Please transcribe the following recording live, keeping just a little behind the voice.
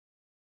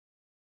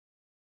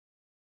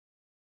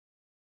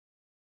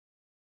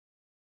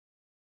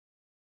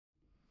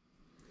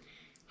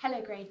Hello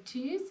grade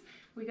 2s.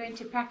 We're going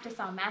to practice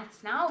our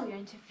maths now. We're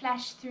going to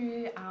flash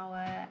through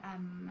our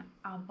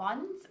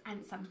bonds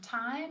and some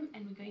time,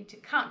 and we're going to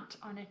count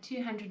on a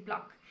 200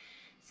 block.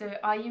 So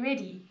are you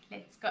ready?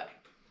 Let's go.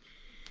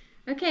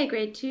 Okay,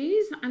 grade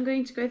 2s, I'm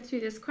going to go through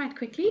this quite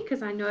quickly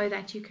because I know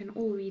that you can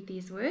all read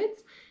these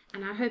words,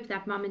 and I hope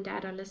that mom and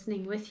dad are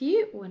listening with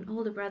you, or an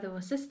older brother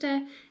or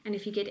sister, and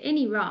if you get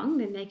any wrong,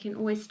 then they can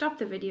always stop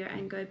the video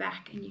and go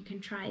back and you can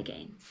try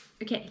again.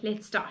 Okay,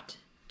 let's start.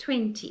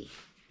 20.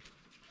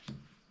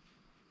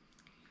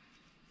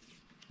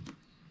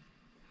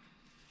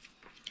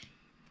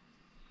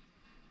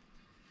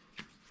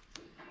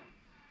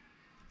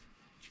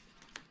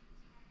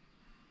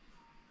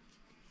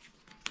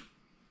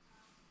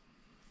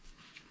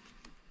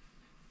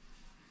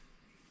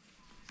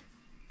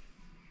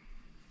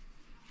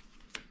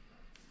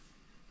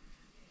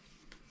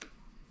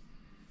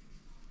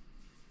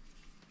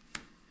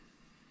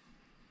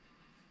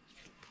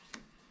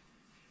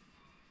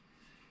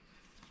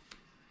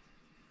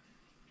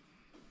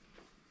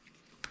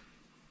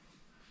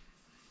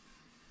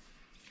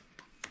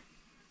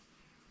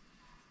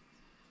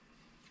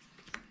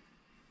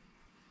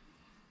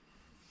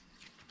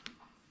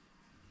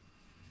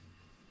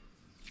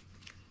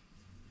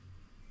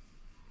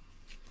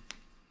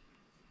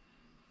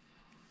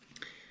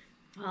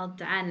 Well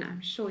done.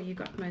 I'm sure you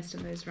got most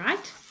of those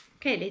right.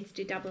 Okay, let's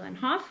do double and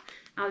half.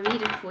 I'll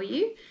read it for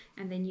you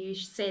and then you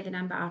say the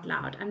number out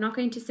loud. I'm not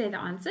going to say the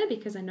answer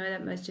because I know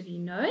that most of you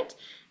know it.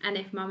 And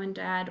if mom and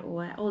dad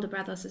or older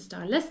brother or sister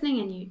are listening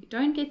and you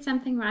don't get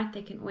something right,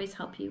 they can always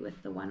help you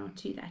with the 1 or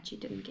 2 that you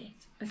didn't get.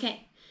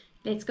 Okay,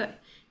 let's go.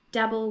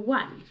 Double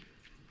 1.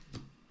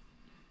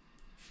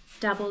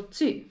 Double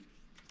 2.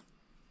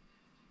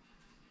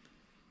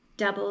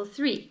 Double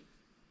 3.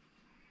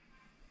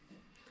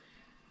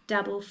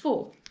 Double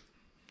 4,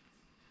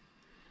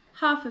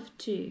 half of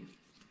 2,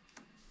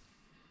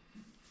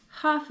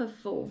 half of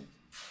 4,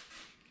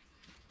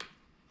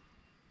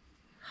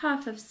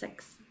 half of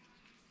 6,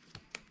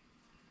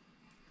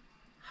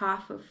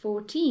 half of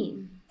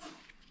 14,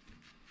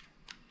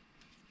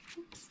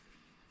 oops.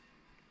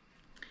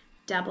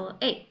 Double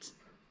 8,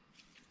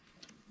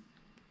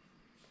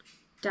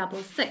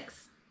 double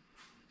 6,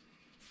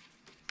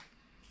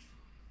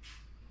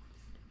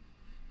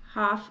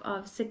 half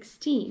of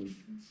 16,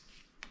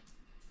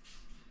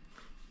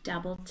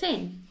 double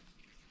 10,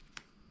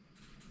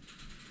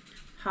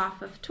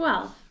 half of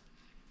 12,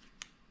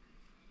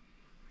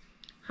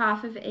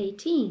 half of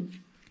 18,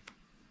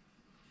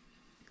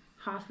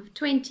 half of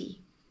 20,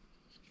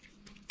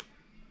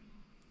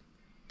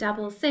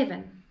 double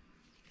 7,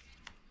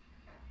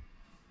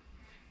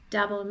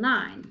 double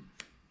 9,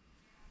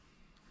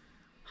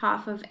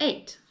 half of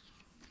 8,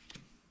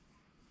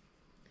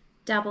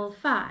 double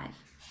 5,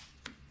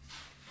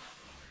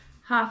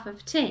 half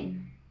of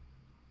 10.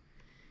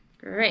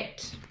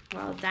 Great,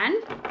 well done.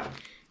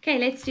 Okay,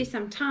 let's do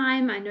some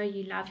time. I know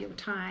you love your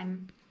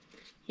time.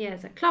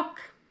 Here's a clock.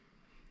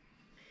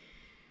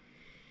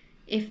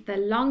 If the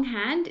long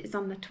hand is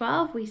on the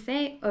 12, we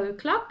say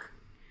o'clock,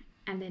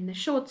 and then the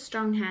short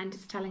strong hand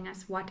is telling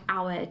us what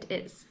hour it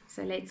is.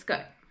 So let's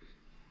go.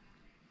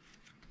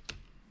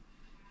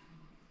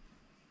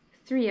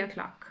 3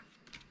 o'clock,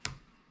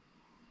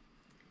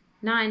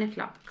 9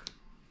 o'clock,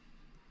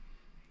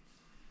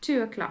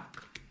 2 o'clock.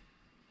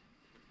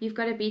 You've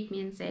got to beat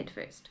me and say it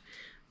first.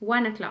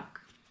 1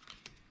 o'clock,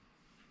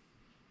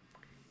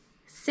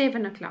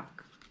 7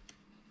 o'clock,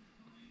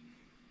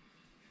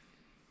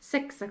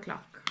 6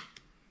 o'clock,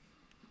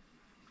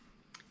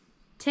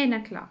 10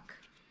 o'clock,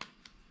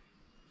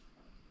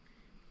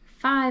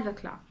 5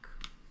 o'clock,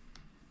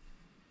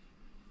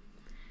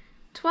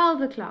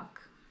 12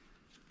 o'clock,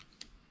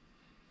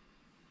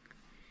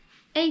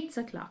 8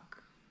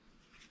 o'clock,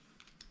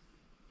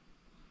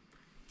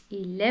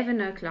 11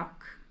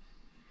 o'clock.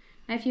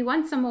 Now, if you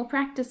want some more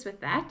practice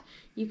with that,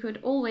 you could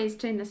always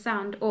turn the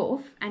sound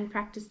off and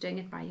practice doing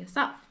it by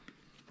yourself.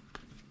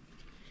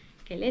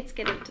 Okay, let's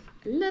get it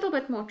a little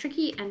bit more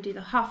tricky and do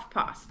the half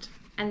past.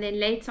 And then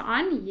later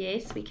on,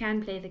 yes, we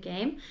can play the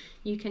game.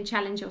 You can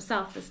challenge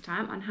yourself this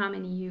time on how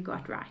many you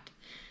got right.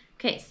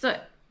 Okay,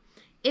 so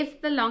if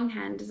the long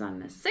hand is on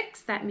the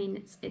 6, that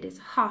means it is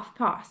half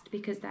past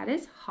because that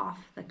is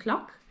half the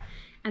clock.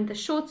 And the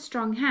short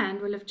strong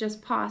hand will have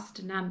just passed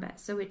a number.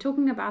 So we're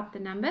talking about the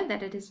number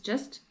that it is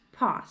just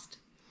past.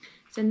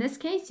 So in this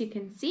case, you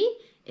can see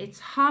it's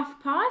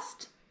half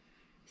past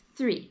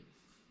 3,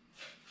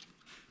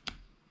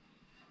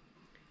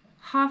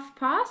 half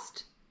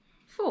past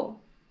 4,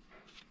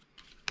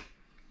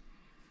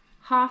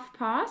 half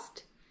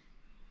past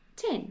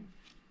 10,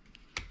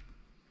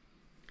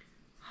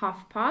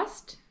 half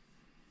past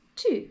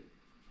 2,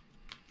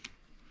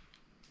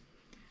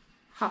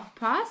 half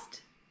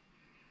past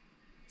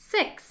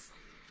 6,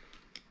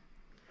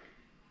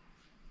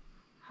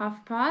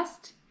 half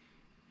past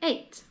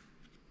 8,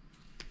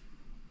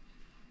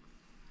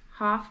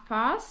 half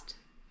past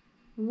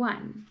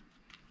 1,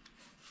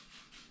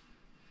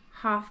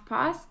 half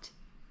past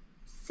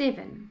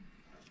 7,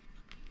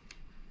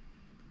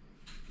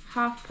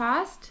 half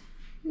past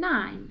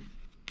 9.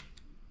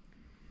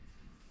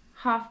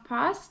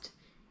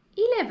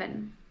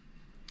 11.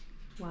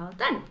 Well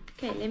done.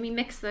 Okay, let me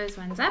mix those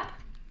ones up.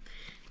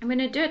 I'm going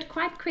to do it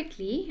quite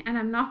quickly, and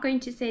I'm not going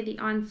to say the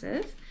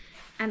answers,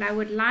 and I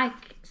would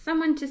like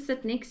someone to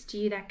sit next to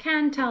you that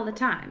can tell the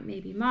time,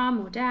 maybe mom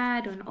or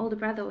dad or an older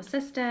brother or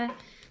sister,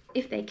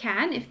 if they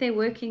can. If they're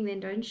working, then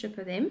don't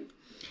shipper them.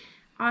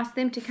 Ask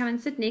them to come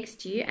and sit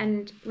next to you,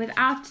 and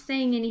without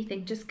saying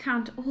anything, just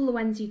count all the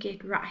ones you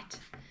get right.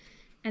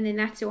 And then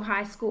that's your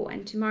high score,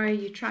 and tomorrow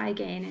you try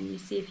again and you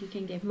see if you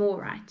can get more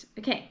right.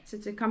 Okay, so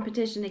it's a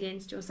competition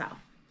against yourself.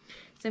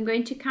 So I'm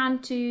going to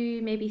count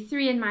to maybe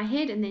 3 in my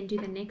head and then do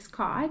the next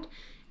card,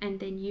 and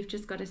then you've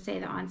just got to say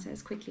the answer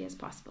as quickly as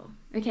possible.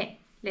 Okay,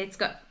 let's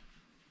go.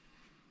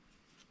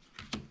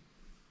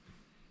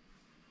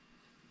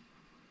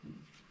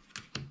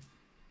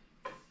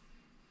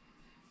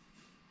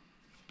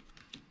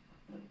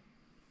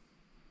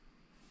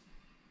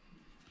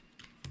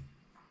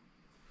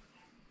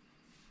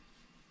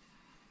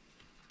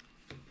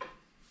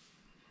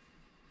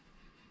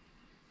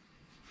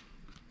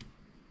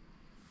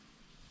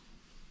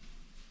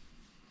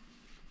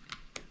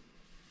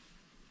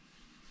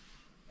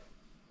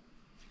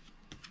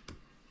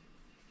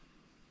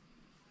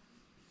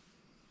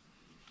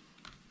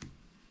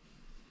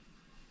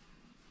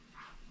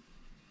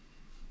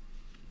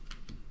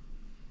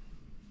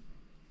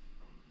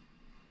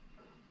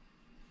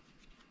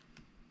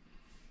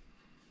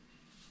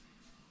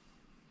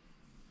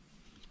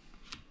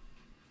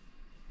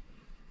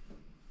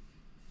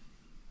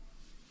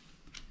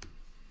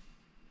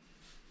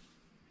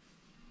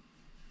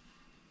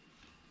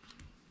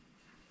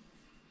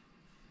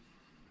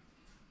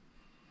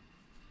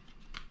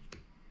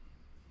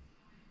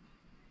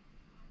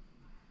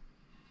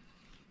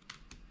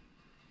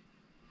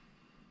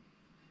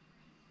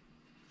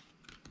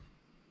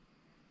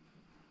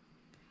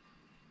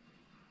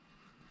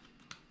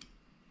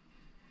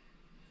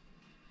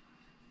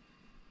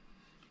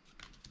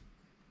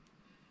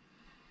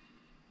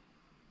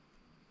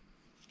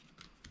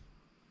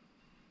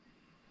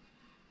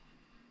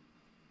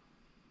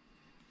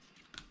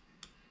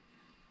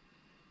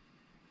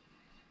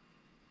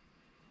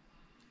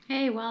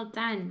 Hey, well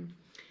done.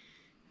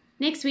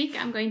 Next week,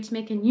 I'm going to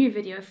make a new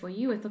video for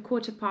you with the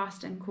quarter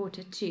past and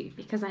quarter to,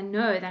 because I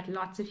know that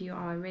lots of you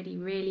are already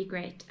really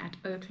great at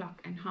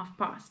o'clock and half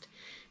past.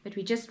 But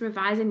we're just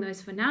revising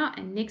those for now,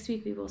 and next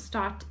week we will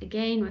start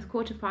again with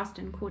quarter past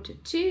and quarter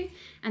to,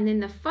 and then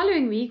the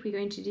following week we're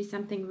going to do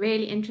something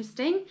really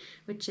interesting,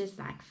 which is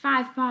like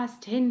 5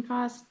 past, 10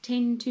 past,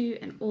 10 to,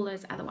 and all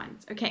those other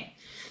ones. Okay,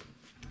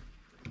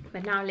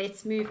 but now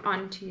let's move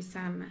on to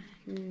some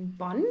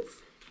bonds.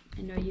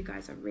 I know you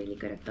guys are really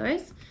good at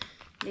those.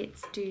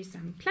 Let's do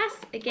some plus.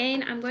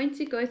 Again, I'm going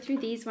to go through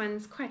these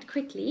ones quite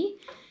quickly,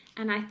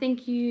 and I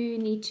think you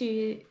need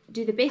to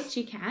do the best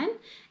you can,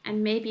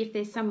 and maybe if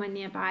there's someone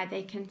nearby,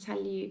 they can tell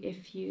you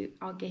if you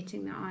are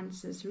getting the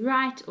answers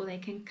right, or they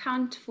can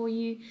count for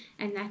you,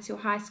 and that's your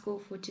high score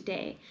for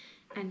today,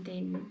 and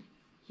then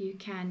you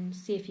can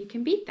see if you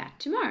can beat that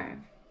tomorrow.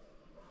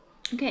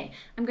 Okay,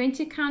 I'm going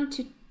to count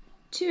to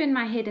 2 in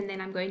my head, and then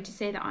I'm going to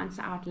say the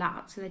answer out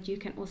loud so that you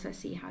can also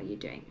see how you're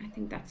doing. I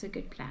think that's a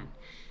good plan.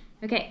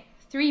 Okay,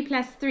 3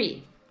 plus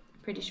 3.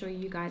 Pretty sure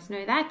you guys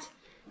know that.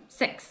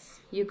 6.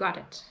 You got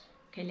it.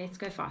 Okay, let's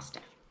go faster.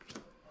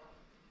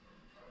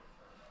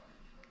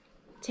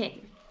 10.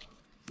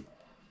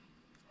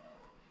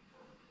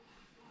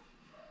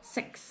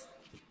 6.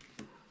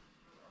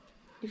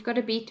 You've got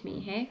to beat me,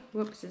 hey?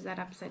 Whoops, is that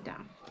upside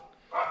down?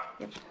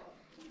 Yep.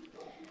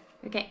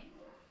 Okay.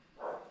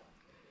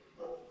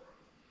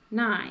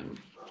 9.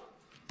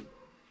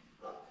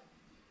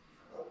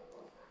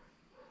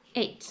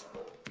 8.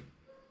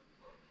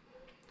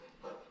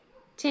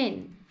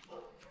 10.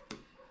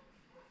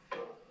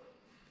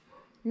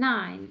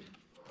 9.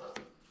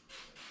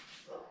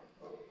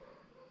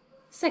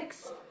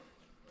 6.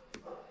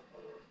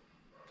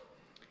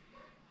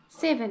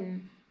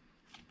 7.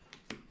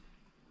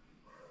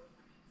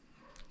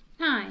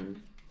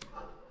 9.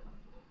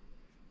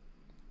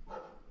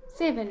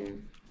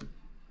 7.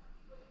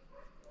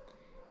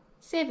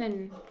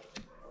 7.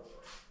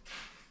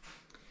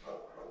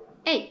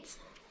 8.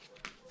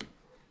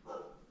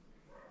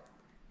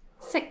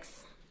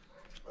 6.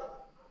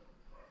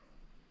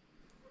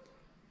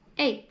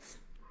 8.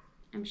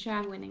 I'm sure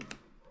I'm winning.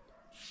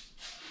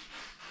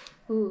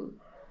 Ooh.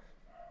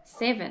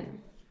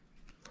 7.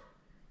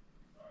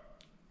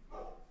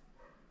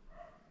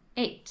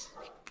 8.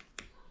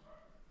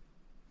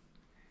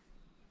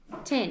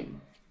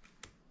 10.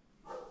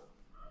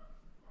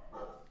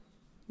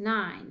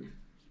 9.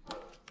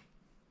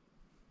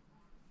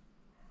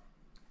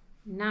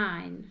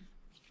 9.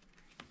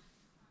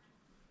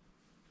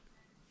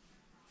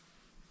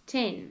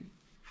 10.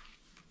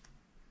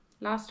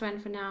 Last one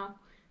for now.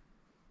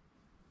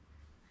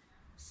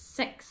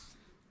 6.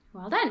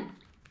 Well done.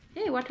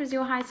 Hey, what was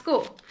your high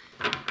score?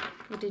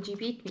 Or did you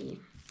beat me?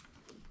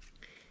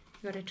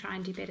 You got to try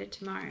and do better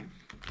tomorrow.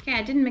 Okay,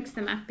 I didn't mix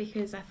them up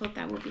because I thought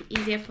that would be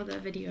easier for the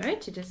video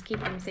to just keep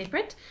them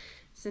separate.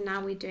 So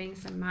now we're doing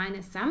some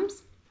minor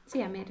sums.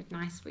 See, I made it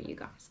nice for you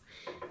guys.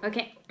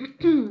 Okay,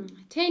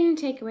 10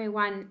 take away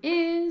 1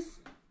 is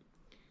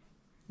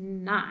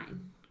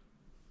 9.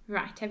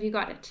 Right, have you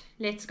got it?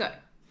 Let's go.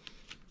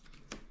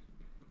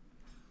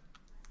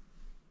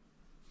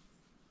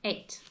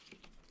 8.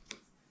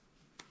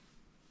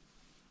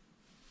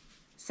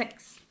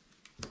 6.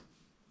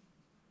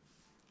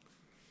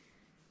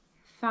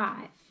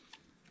 5.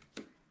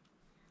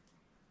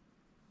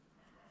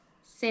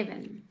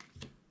 7.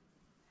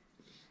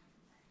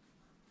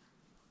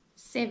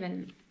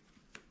 7.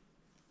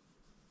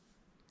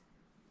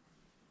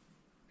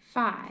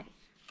 5.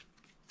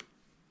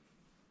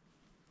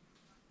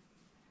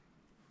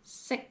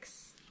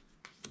 6.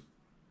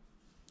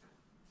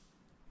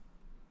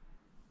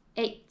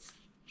 8.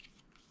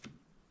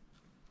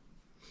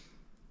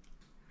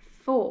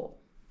 4.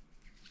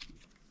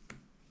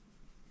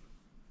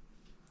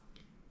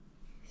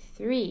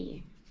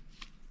 3.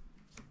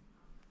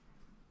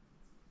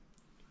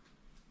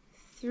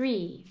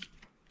 3.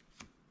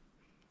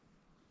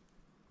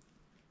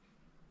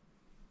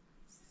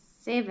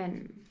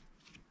 7.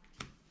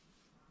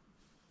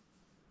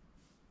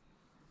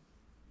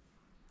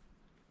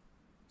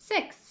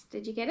 6.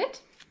 Did you get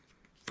it?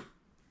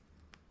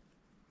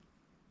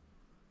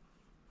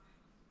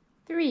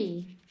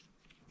 3.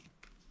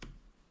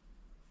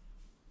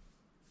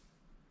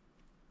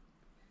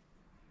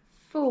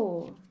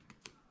 4.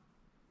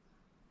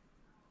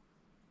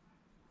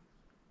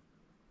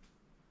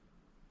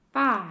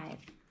 5.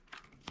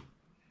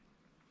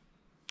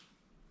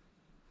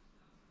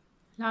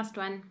 Last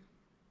one.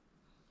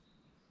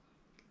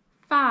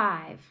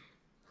 5.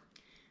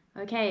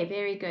 Okay,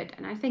 very good.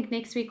 And I think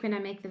next week when I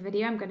make the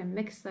video, I'm going to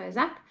mix those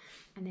up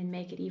and then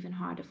make it even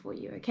harder for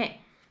you,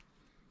 okay?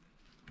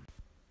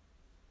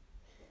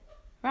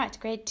 Right,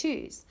 grade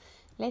 2s.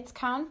 Let's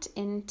count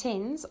in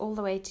tens all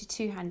the way to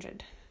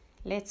 200.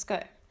 Let's go.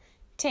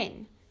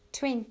 10,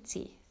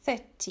 20,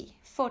 30,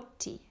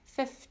 40,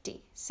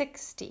 50,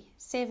 60,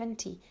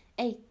 70,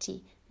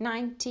 80,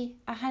 90,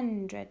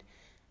 100.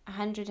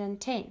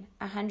 110,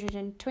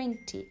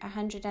 120, 130,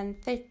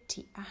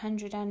 140,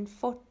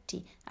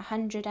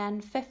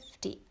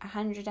 150,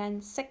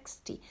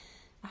 160,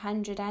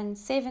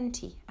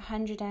 170,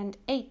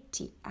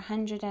 180,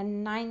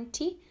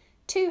 190,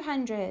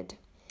 200.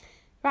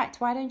 Right,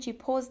 why don't you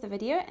pause the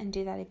video and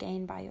do that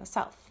again by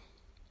yourself.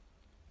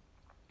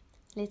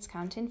 Let's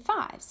count in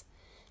 5s.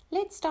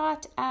 Let's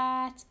start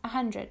at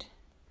 100.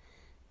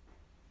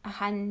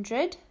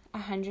 100,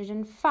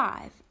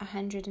 105,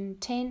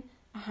 110,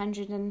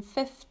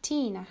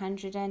 115,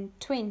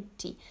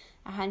 120,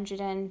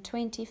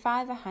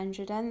 125,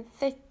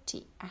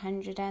 130,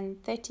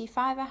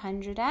 135,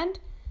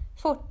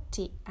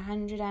 140,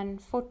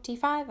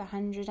 145,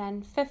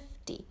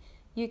 150.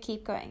 You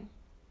keep going.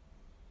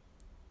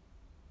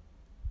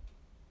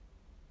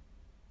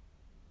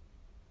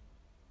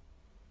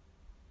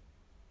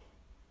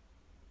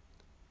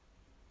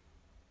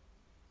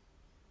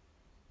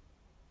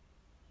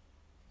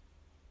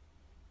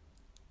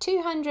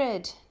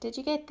 $200. Did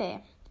you get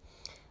there?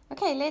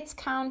 Okay, let's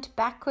count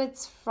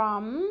backwards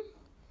from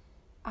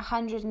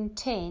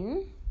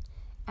 110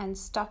 and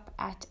stop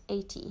at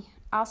 80.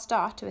 I'll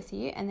start with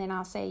you and then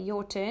I'll say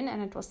your turn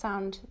and it will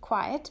sound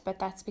quiet, but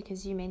that's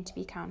because you're meant to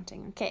be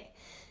counting. Okay,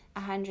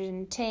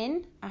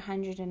 110,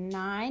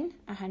 109,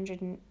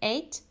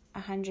 108,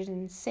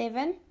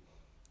 107.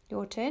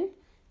 Your turn.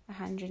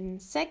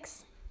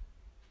 106.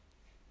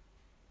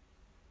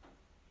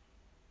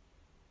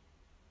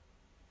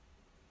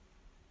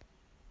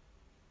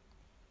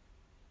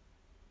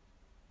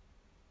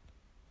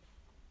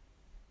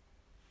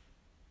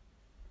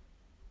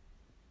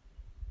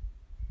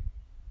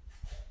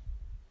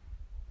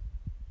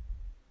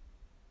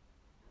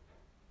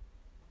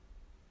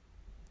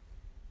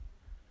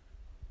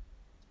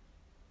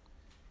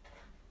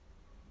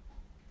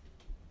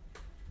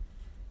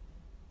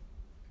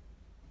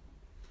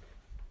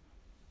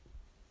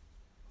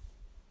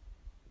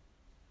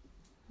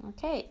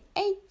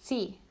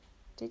 80.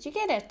 Did you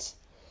get it?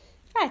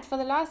 Right, for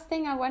the last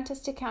thing, I want us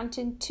to count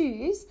in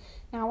 2s.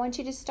 Now I want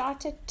you to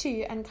start at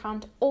 2 and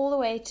count all the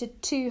way to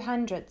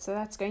 200. So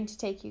that's going to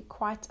take you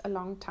quite a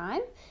long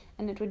time.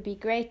 And it would be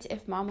great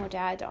if mom or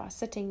dad are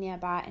sitting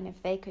nearby and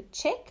if they could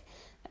check.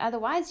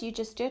 Otherwise, you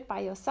just do it by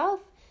yourself.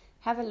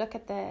 Have a look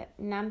at the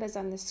numbers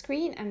on the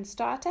screen and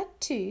start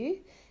at 2.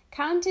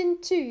 Count in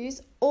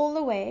 2s all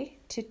the way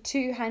to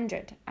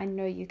 200. I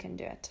know you can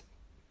do it.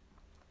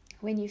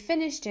 When you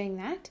finish doing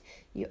that,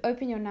 you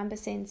open your number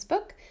sense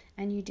book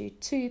and you do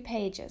 2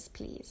 pages,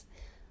 please.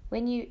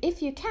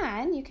 If you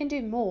can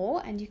do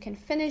more and you can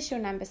finish your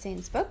number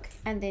sense book.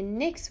 And then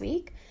next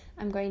week,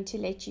 I'm going to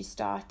let you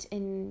start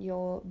in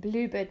your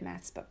Bluebird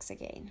maths books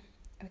again.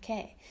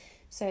 Okay,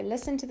 so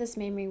listen to this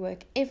memory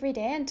work every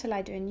day until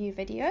I do a new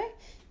video.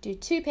 Do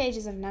 2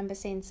 pages of number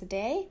sense a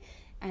day.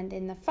 And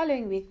then the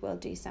following week, we'll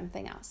do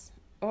something else.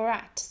 All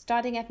right,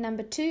 starting at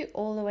number 2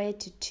 all the way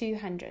to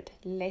 200.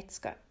 Let's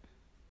go.